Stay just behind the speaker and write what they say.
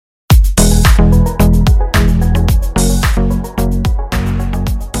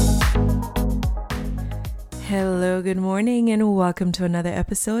good morning, and welcome to another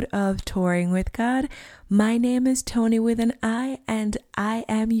episode of Touring with God. My name is Tony with an I, and I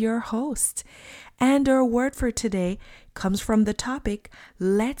am your host. And our word for today comes from the topic,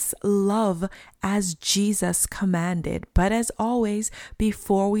 Let's Love as Jesus Commanded. But as always,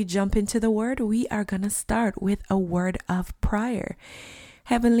 before we jump into the word, we are going to start with a word of prayer.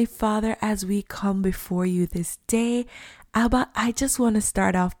 Heavenly Father, as we come before you this day, Abba, I just want to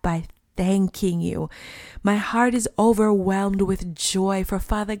start off by thanking you. My heart is overwhelmed with joy, for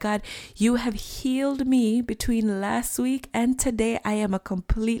Father God, you have healed me between last week and today. I am a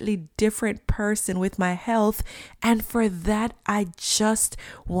completely different person with my health, and for that I just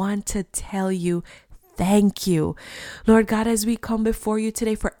want to tell you thank you. Lord God, as we come before you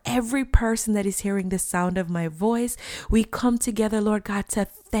today, for every person that is hearing the sound of my voice, we come together, Lord God, to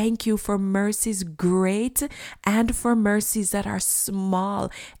thank you for mercies great and for mercies that are small.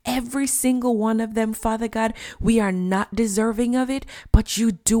 Every single one of them, Father God, we are not deserving of it, but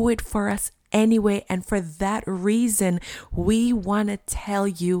you do it for us anyway. And for that reason, we want to tell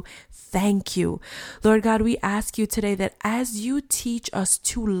you thank you. Lord God, we ask you today that as you teach us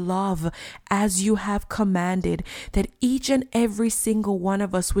to love as you have commanded, that each and every single one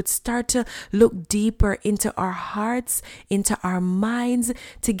of us would start to look deeper into our hearts, into our minds,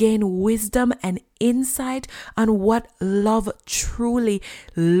 to gain wisdom and insight on what love truly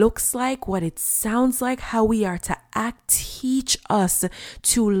looks like, what it sounds like, how we are to act. Teach us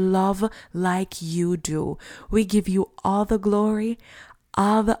to love like you do. We give you all the glory,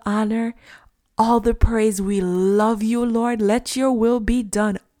 all the honor, all the praise. We love you, Lord. Let your will be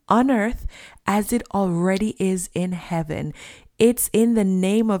done on earth as it already is in heaven. It's in the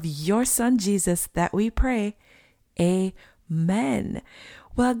name of your Son, Jesus, that we pray. Amen.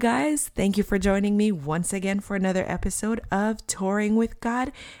 Well, guys, thank you for joining me once again for another episode of Touring with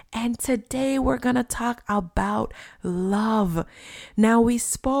God. And today we're going to talk about love. Now, we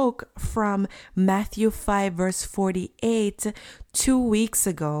spoke from Matthew 5, verse 48 2 weeks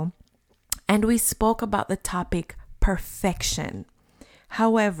ago, and we spoke about the topic perfection.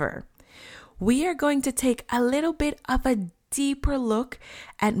 However, we are going to take a little bit of a deeper look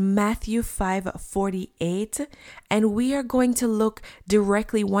at Matthew 5:48, and we are going to look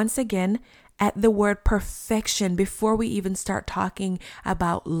directly once again at the word perfection before we even start talking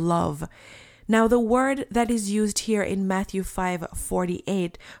about love. Now, the word that is used here in Matthew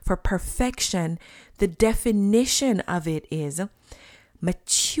 5:48 for perfection, the definition of it is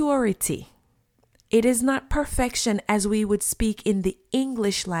maturity. It is not perfection as we would speak in the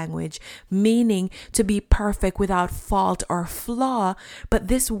English language, meaning to be perfect without fault or flaw, but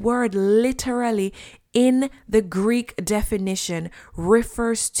this word literally in the Greek definition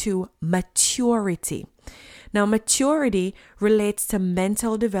refers to maturity. Now, maturity relates to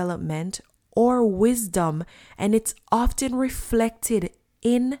mental development or wisdom, and it's often reflected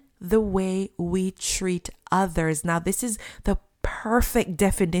in the way we treat others. Now, this is the perfect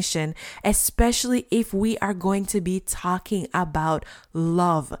definition, especially if we are going to be talking about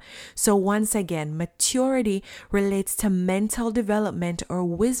love. So once again, maturity relates to mental development or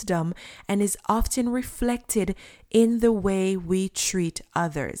wisdom and is often reflected in the way we treat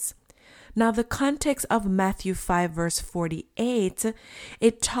others. Now, the context of Matthew 5 verse 48,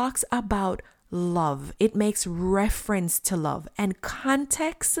 it talks about love. It makes reference to love, and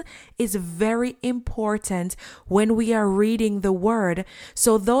context is very important when we are reading the word.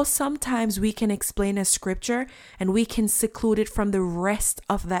 So though sometimes we can explain a scripture and we can seclude it from the rest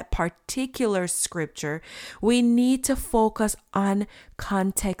of that particular scripture, we need to focus on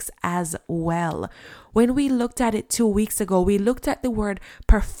context as well. When we looked at it 2 weeks ago, we looked at the word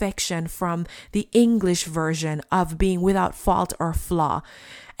perfection from the English version of being without fault or flaw.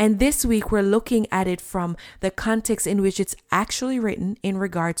 And this week, we're looking at it from the context in which it's actually written in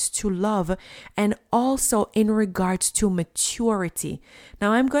regards to love and also in regards to maturity.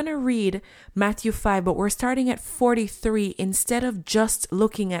 Now, I'm going to read Matthew 5, but we're starting at 43 instead of just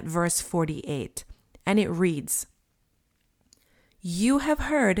looking at verse 48. And it reads, "You have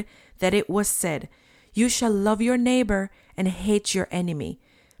heard that it was said, 'You shall love your neighbor and hate your enemy.'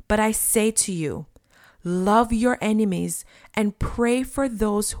 But I say to you, love your enemies and pray for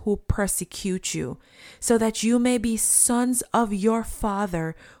those who persecute you, so that you may be sons of your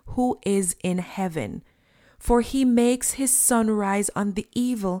Father who is in heaven. For he makes his sun rise on the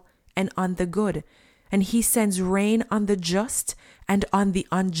evil and on the good, and he sends rain on the just and on the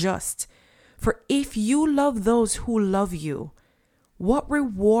unjust. For if you love those who love you, what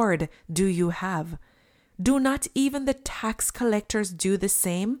reward do you have? Do not even the tax collectors do the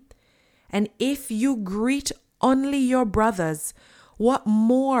same? And if you greet only your brothers, what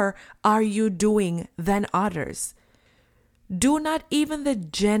more are you doing than others? Do not even the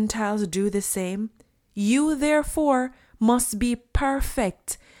Gentiles do the same? You therefore must be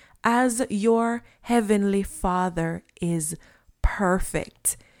perfect as your heavenly Father is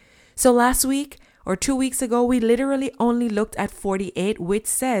perfect. So last week or 2 weeks ago, we literally only looked at 48, which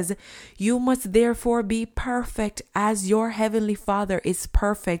says, you must therefore be perfect as your heavenly Father is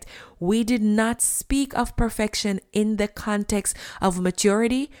perfect. We did not speak of perfection in the context of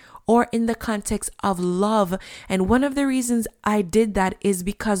maturity or in the context of love. And one of the reasons I did that is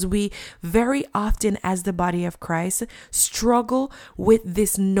because we very often, as the body of Christ, struggle with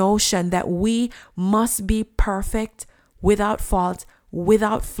this notion that we must be perfect, without fault,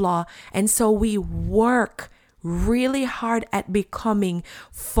 without flaw. And so we work really hard at becoming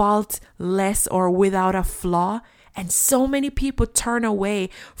faultless or without a flaw. And so many people turn away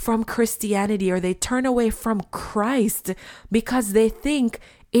from Christianity, or they turn away from Christ because they think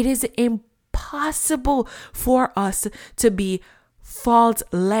it is impossible for us to be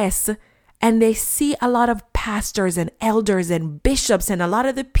faultless. And they see a lot of pastors and elders and bishops and a lot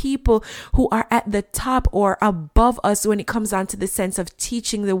of the people who are at the top or above us when it comes down to the sense of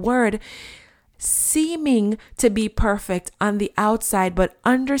teaching the word, seeming to be perfect on the outside, but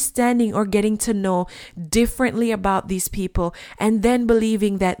understanding or getting to know differently about these people, and then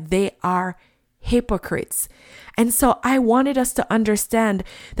believing that they are hypocrites. And so I wanted us to understand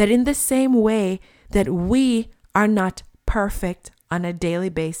that in the same way that we are not perfect on a daily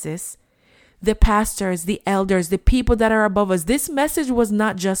basis, the pastors, the elders, the people that are above us, this message was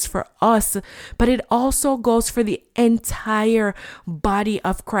not just for us, but it also goes for the entire body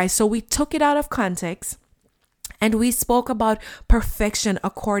of Christ. So we took it out of context and we spoke about perfection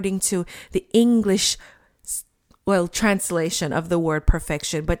according to the English translation of the word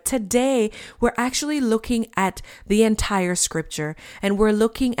perfection. But today we're actually looking at the entire scripture, and we're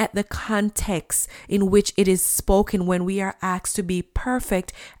looking at the context in which it is spoken when we are asked to be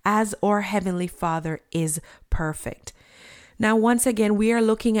perfect as our heavenly Father is perfect. Now, once again, we are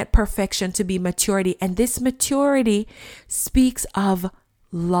looking at perfection to be maturity, and this maturity speaks of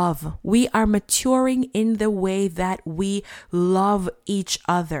love. We are maturing in the way that we love each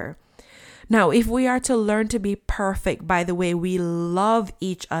other. Now, if we are to learn to be perfect by the way we love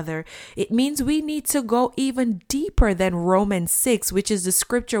each other, it means we need to go even deeper than Romans 6, which is the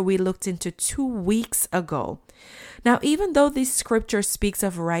scripture we looked into 2 weeks ago. Now, even though this scripture speaks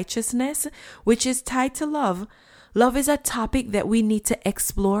of righteousness, which is tied to love, love is a topic that we need to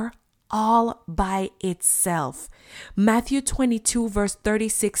explore all by itself. Matthew 22, verse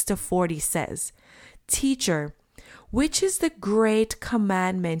 36 to 40 says, "Teacher, which is the great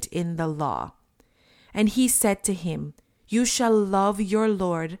commandment in the law?" And he said to him, "You shall love your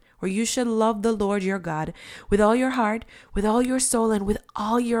Lord," or you shall love the Lord your God with all your heart, with all your soul, and with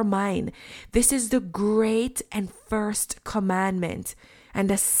all your mind. This is the great and first commandment. And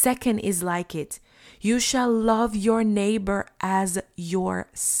the second is like it. You shall love your neighbor as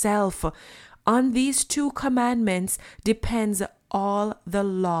yourself. On these two commandments depends all the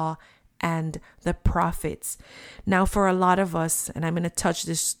law and the prophets. Now, for a lot of us, and I'm going to touch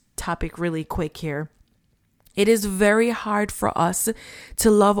this topic really quick here, it is very hard for us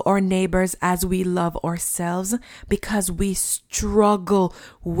to love our neighbors as we love ourselves because we struggle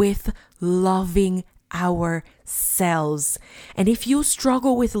with loving ourselves. And if you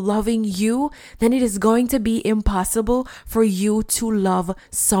struggle with loving you, then it is going to be impossible for you to love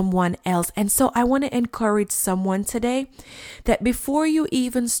someone else. And so I want to encourage someone today that before you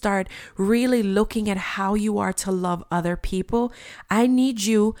even start really looking at how you are to love other people, I need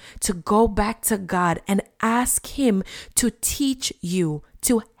you to go back to God and ask Him to teach you,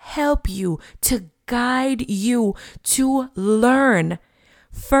 to help you, to guide you, to learn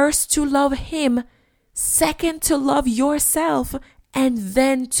first to love Him, second to love yourself, and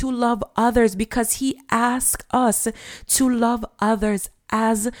then to love others, because He asks us to love others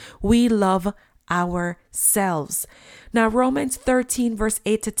as we love ourselves. Now, Romans 13 verse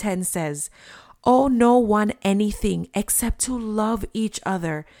 8 to 10 says, "Owe no one anything except to love each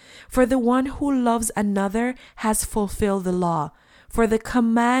other. For the one who loves another has fulfilled the law. For the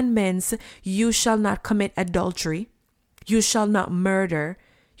commandments, you shall not commit adultery, you shall not murder,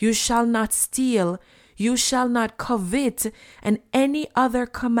 you shall not steal, you shall not covet, and any other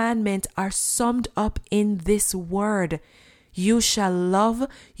commandment are summed up in this word: you shall love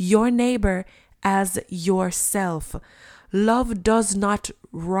your neighbor as yourself." Love does not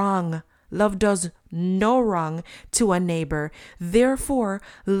wrong. Love does no wrong to a neighbor. Therefore,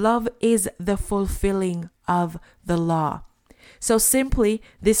 love is the fulfilling of the law. So simply,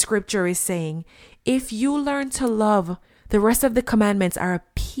 this scripture is saying, if you learn to love The rest of the commandments are a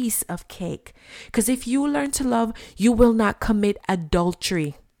piece of cake. Because if you learn to love, you will not commit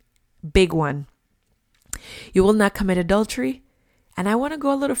adultery. Big one. You will not commit adultery. And I want to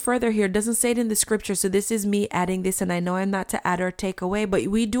go a little further here. It doesn't say it in the scripture, so this is me adding this, and I know I'm not to add or take away, but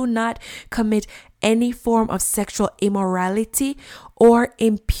we do not commit any form of sexual immorality or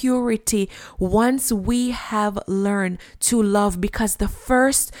impurity once we have learned to love, because the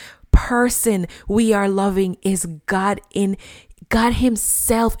first person we are loving is God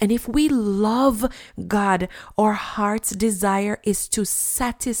himself. And if we love God, our heart's desire is to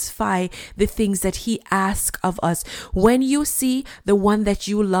satisfy the things that he asks of us. When you see the one that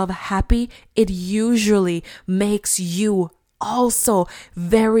you love happy, it usually makes you also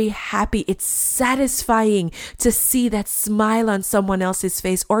very happy. It's satisfying to see that smile on someone else's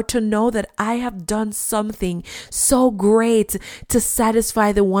face, or to know that I have done something so great to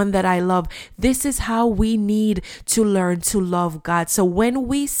satisfy the one that I love. This is how we need to learn to love God. So when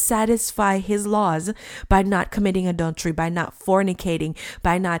we satisfy his laws by not committing adultery, by not fornicating,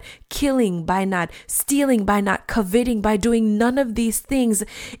 by not killing, by not stealing, by not coveting, by doing none of these things,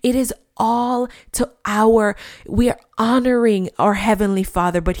 it is all we are honoring our Heavenly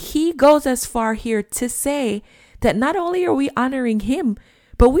Father. But he goes as far here to say that not only are we honoring him,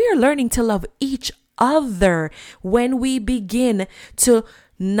 but we are learning to love each other when we begin to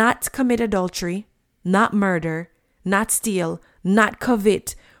not commit adultery, not murder, not steal, not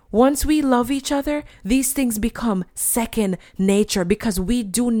covet. Once we love each other, these things become second nature, because we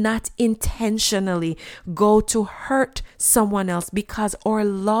do not intentionally go to hurt someone else, because our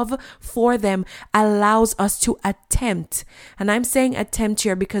love for them allows us to attempt. And I'm saying attempt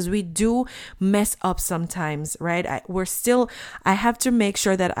here because we do mess up sometimes, right? I have to make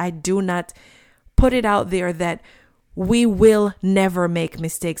sure that I do not put it out there that we will never make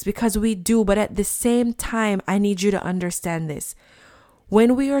mistakes, because we do. But at the same time, I need you to understand this.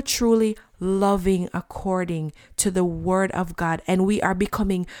 When we are truly loving according to the word of God, and we are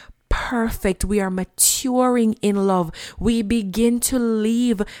becoming perfect, we are maturing in love, we begin to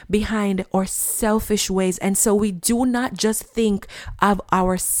leave behind our selfish ways. And so we do not just think of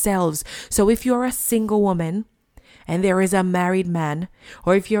ourselves. So if you're a single woman and there is a married man,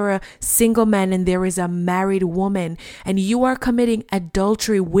 or if you're a single man and there is a married woman, and you are committing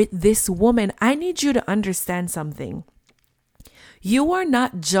adultery with this woman, I need you to understand something. You are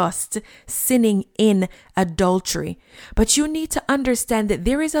not just sinning in adultery, but you need to understand that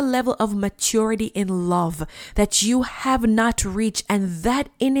there is a level of maturity in love that you have not reached, and that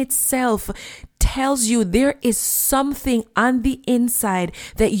in itself tells you there is something on the inside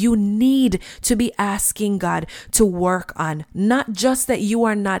that you need to be asking God to work on. Not just that you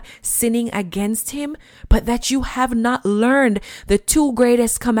are not sinning against him, but that you have not learned the two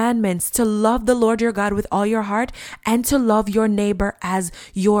greatest commandments: to love the Lord your God with all your heart and to love your neighbor as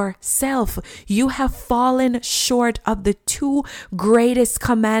yourself. You have fallen short of the two greatest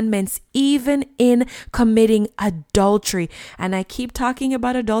commandments, even in committing adultery. And I keep talking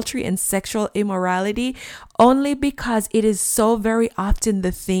about adultery and sexual immorality only because it is so very often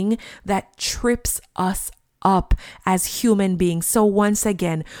the thing that trips us up as human beings. So once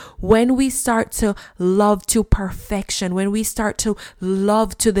again, when we start to love to perfection, when we start to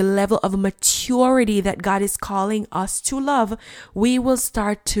love to the level of maturity that God is calling us to love, we will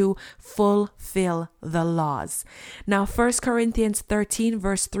start to fulfill the laws. Now, 1 Corinthians 13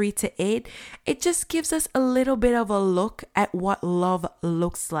 verse 3-8, it just gives us a little bit of a look at what love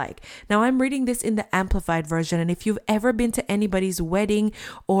looks like. Now, I'm reading this in the Amplified version, and if you've ever been to anybody's wedding,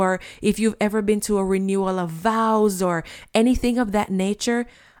 or if you've ever been to a renewal of vows or anything of that nature,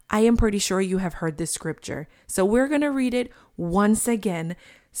 I am pretty sure you have heard this scripture. So we're going to read it once again.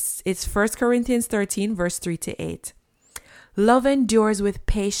 It's 1 Corinthians 13 verse 3-8. Love endures with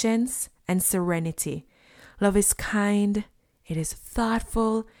patience and serenity. Love is kind. It is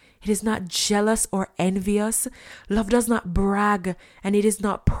thoughtful. It is not jealous or envious. Love does not brag, and it is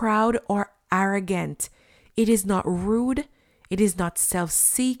not proud or arrogant. It is not rude. It is not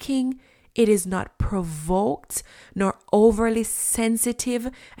self-seeking. It is not provoked, nor overly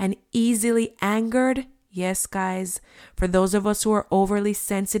sensitive and easily angered. Yes, guys, for those of us who are overly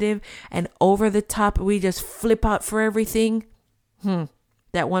sensitive and over the top, we just flip out for everything.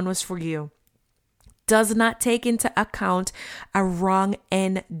 That one was for you. Does not take into account a wrong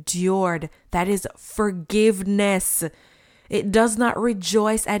endured. That is forgiveness. It does not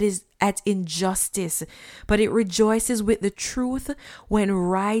rejoice at injustice, but it rejoices with the truth when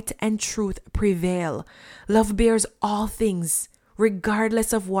right and truth prevail. Love bears all things,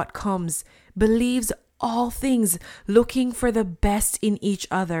 regardless of what comes, believes all things, looking for the best in each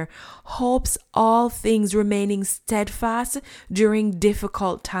other, hopes all things, remaining steadfast during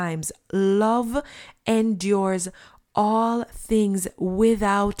difficult times. Love endures all things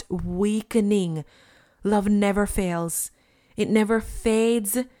without weakening. Love never fails. It never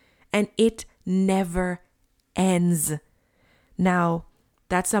fades, and it never ends. Now,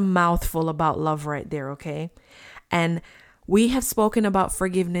 that's a mouthful about love right there, okay? And we have spoken about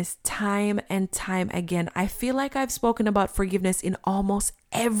forgiveness time and time again. I feel like I've spoken about forgiveness in almost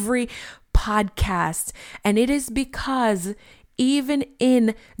every podcast, and it is because even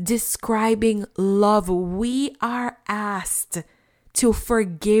in describing love, we are asked to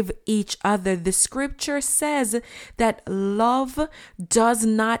forgive each other. The scripture says that love does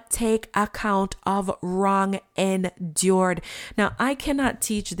not take account of wrong endured. Now, I cannot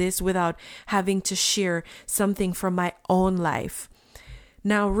teach this without having to share something from my own life.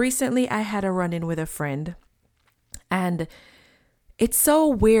 Now, recently I had a run-in with a friend, and it's so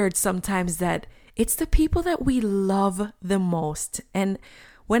weird sometimes that it's the people that we love the most. And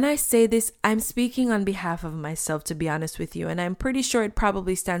when I say this, I'm speaking on behalf of myself, to be honest with you, and I'm pretty sure it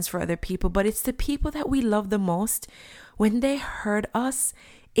probably stands for other people, but it's the people that we love the most. When they hurt us,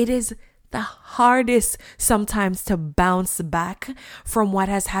 it is the hardest sometimes to bounce back from what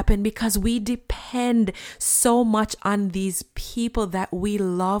has happened, because we depend so much on these people that we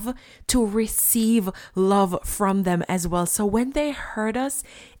love to receive love from them as well. So when they hurt us,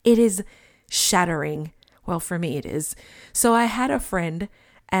 it is shattering. Well, for me, it is. So I had a friend,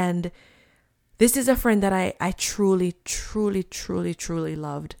 and this is a friend that I truly, truly, truly, truly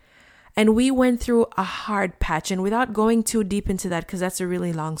loved. And we went through a hard patch. And without going too deep into that, because that's a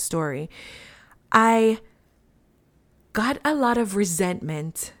really long story, I got a lot of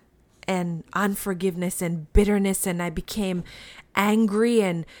resentment and unforgiveness and bitterness. And I became angry.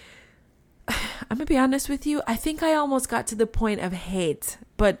 And I'm going to be honest with you, I think I almost got to the point of hate.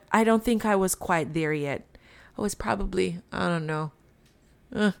 But I don't think I was quite there yet. I was probably, I don't know,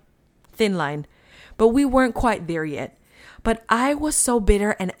 thin line. But we weren't quite there yet. But I was so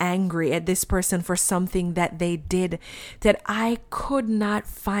bitter and angry at this person for something that they did that I could not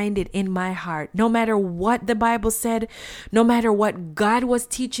find it in my heart. No matter what the Bible said, no matter what God was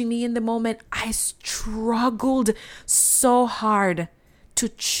teaching me in the moment, I struggled so hard to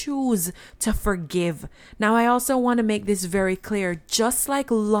choose to forgive. Now, I also want to make this very clear. Just like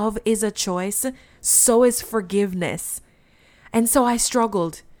love is a choice, so is forgiveness. And so I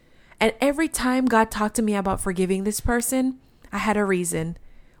struggled. And every time God talked to me about forgiving this person, I had a reason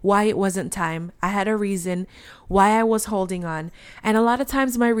why it wasn't time. I had a reason why I was holding on. And a lot of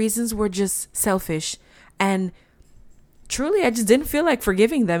times my reasons were just selfish. And truly, I just didn't feel like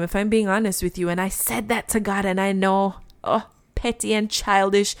forgiving them, if I'm being honest with you. And I said that to God, and I know, petty and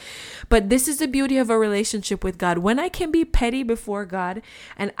childish, but this is the beauty of a relationship with God. When I can be petty before God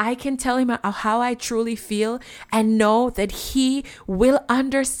and I can tell him how I truly feel and know that he will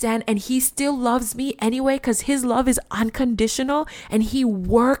understand, and he still loves me anyway, because his love is unconditional and he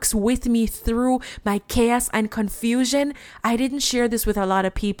works with me through my chaos and confusion. I didn't share this with a lot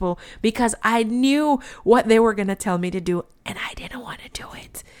of people because I knew what they were going to tell me to do, and I didn't want to do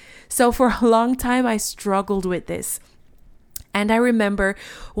it. So for a long time, I struggled with this. And I remember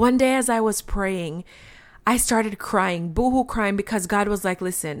one day as I was praying, I started crying, boohoo crying, because God was like,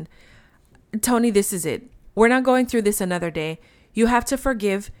 listen, Tony, this is it. We're not going through this another day. You have to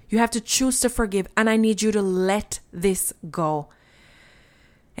forgive. You have to choose to forgive. And I need you to let this go.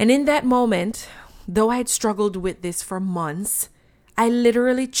 And in that moment, though I had struggled with this for months, I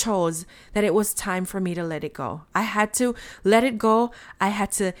literally chose that it was time for me to let it go. I had to let it go. I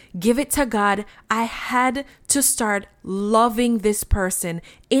had to give it to God. I had to start loving this person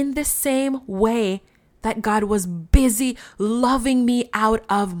in the same way that God was busy loving me out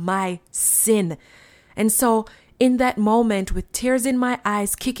of my sin. And so in that moment, with tears in my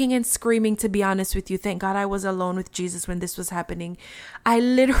eyes, kicking and screaming, to be honest with you, thank God I was alone with Jesus when this was happening, I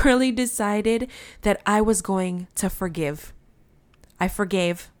literally decided that I was going to forgive. I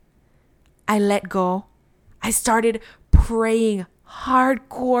forgave. I let go. I started praying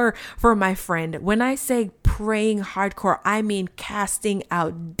hardcore for my friend. When I say praying hardcore, I mean casting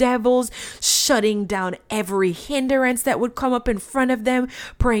out devils, shutting down every hindrance that would come up in front of them,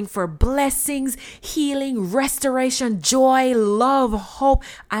 praying for blessings, healing, restoration, joy, love, hope.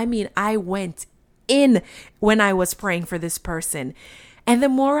 I mean, I went in when I was praying for this person. And the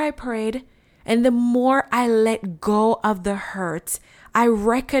more I prayed, and the more I let go of the hurt, I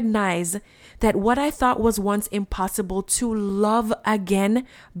recognize that what I thought was once impossible to love again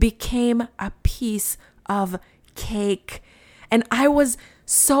became a piece of cake. And I was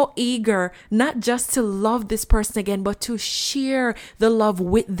so eager, not just to love this person again, but to share the love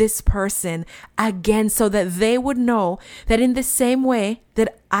with this person again, so that they would know that in the same way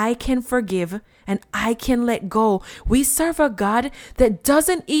that I can forgive and I can let go, we serve a God that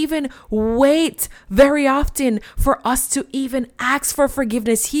doesn't even wait very often for us to even ask for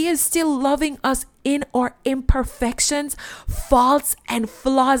forgiveness. He is still loving us in our imperfections, faults, and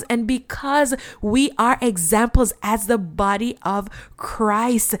flaws. And because we are examples as the body of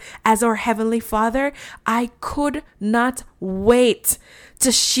Christ, as our Heavenly Father, I could not wait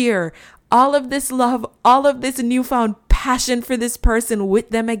to share all of this love, all of this newfound passion for this person with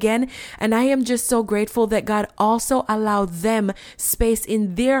them again. And I am just so grateful that God also allowed them space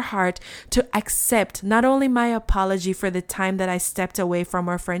in their heart to accept not only my apology for the time that I stepped away from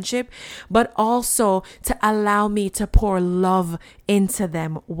our friendship, but also to allow me to pour love into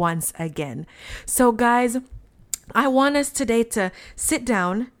them once again. So guys, I want us today to sit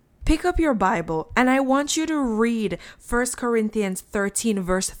down, pick up your Bible, and I want you to read 1 Corinthians 13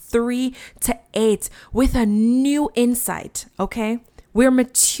 verse 3 to 8 with a new insight, okay? We're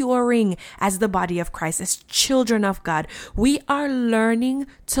maturing as the body of Christ, as children of God. We are learning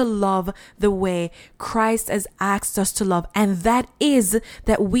to love the way Christ has asked us to love, and that is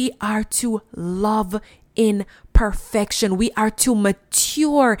that we are to love in perfection. We are to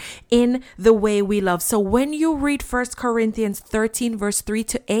mature in the way we love. So when you read 1 Corinthians 13 verse 3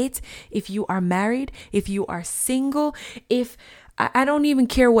 to 8, if you are married, if you are single, if I don't even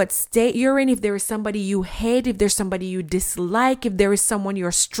care what state you're in, if there is somebody you hate, if there's somebody you dislike, if there is someone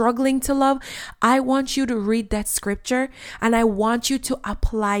you're struggling to love, I want you to read that scripture and I want you to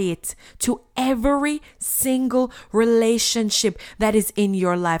apply it to every single relationship that is in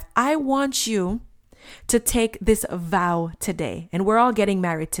your life. I want you to take this vow today. And we're all getting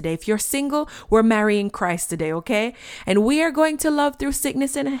married today. If you're single, we're marrying Christ today, okay? And we are going to love through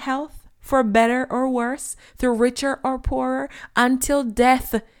sickness and health, for better or worse, through richer or poorer, until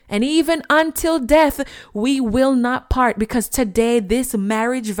death. And even until death, we will not part, because today this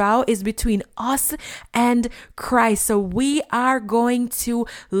marriage vow is between us and Christ. So we are going to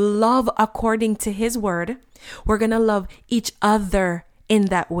love according to His word. We're going to love each other in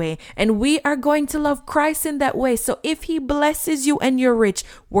that way. And we are going to love Christ in that way. So if He blesses you and you're rich,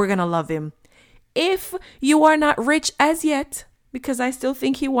 we're going to love Him. If you are not rich as yet, because I still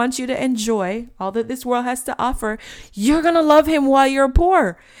think He wants you to enjoy all that this world has to offer, you're going to love Him while you're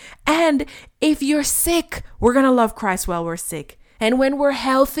poor. And if you're sick, we're going to love Christ while we're sick. And when we're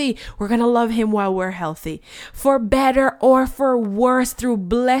healthy, we're going to love Him while we're healthy. For better or for worse, through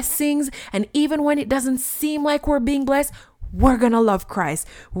blessings. And even when it doesn't seem like we're being blessed, we're going to love Christ.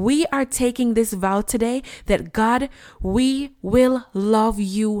 We are taking this vow today that God, we will love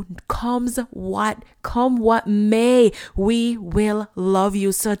you. Come what may, we will love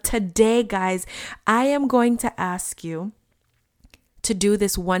you. So today, guys, I am going to ask you to do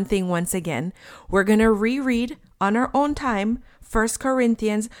this one thing once again. We're going to reread on our own time 1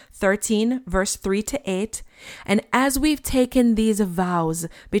 Corinthians 13 verse 3 to 8. And as we've taken these vows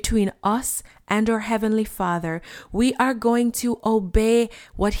between us and our Heavenly Father, we are going to obey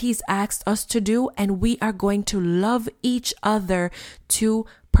what He's asked us to do, and we are going to love each other to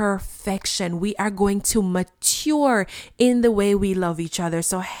perfection. We are going to mature in the way we love each other.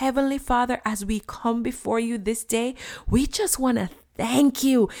 So Heavenly Father, as we come before you this day, we just want to thank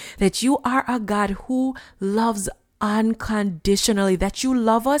you that you are a God who loves unconditionally, that you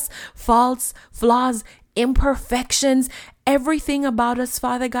love us, faults, flaws, imperfections, everything about us,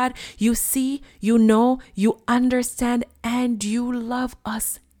 Father God. You see, you know, you understand, and you love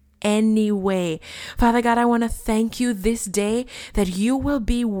us anyway. Father God, I want to thank you this day that you will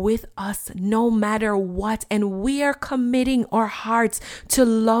be with us no matter what, and we are committing our hearts to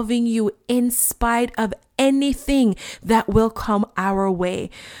loving you in spite of anything that will come our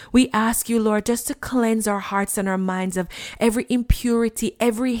way. We ask you, Lord, just to cleanse our hearts and our minds of every impurity,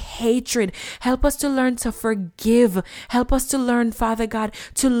 every hatred. Help us to learn to forgive. Help us to learn, Father God,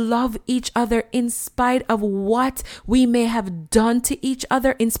 to love each other in spite of what we may have done to each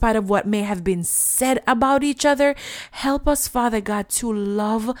other, in spite of what may have been said about each other. Help us, Father God, to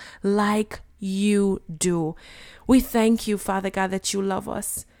love like you do. We thank you, Father God, that you love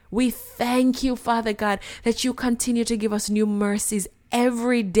us. We thank you, Father God, that you continue to give us new mercies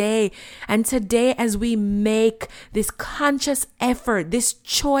every day. And today, as we make this conscious effort, this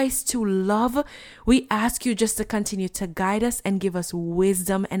choice to love, we ask you just to continue to guide us and give us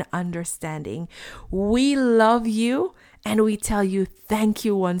wisdom and understanding. We love you, and we tell you thank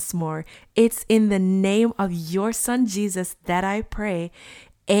you once more. It's in the name of your Son, Jesus, that I pray.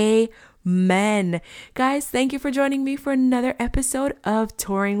 Amen. Amen. Guys, thank you for joining me for another episode of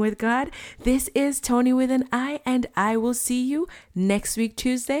Touring with God. This is Tony with an I, and I will see you next week,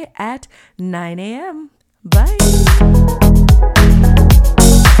 Tuesday at 9 a.m. Bye.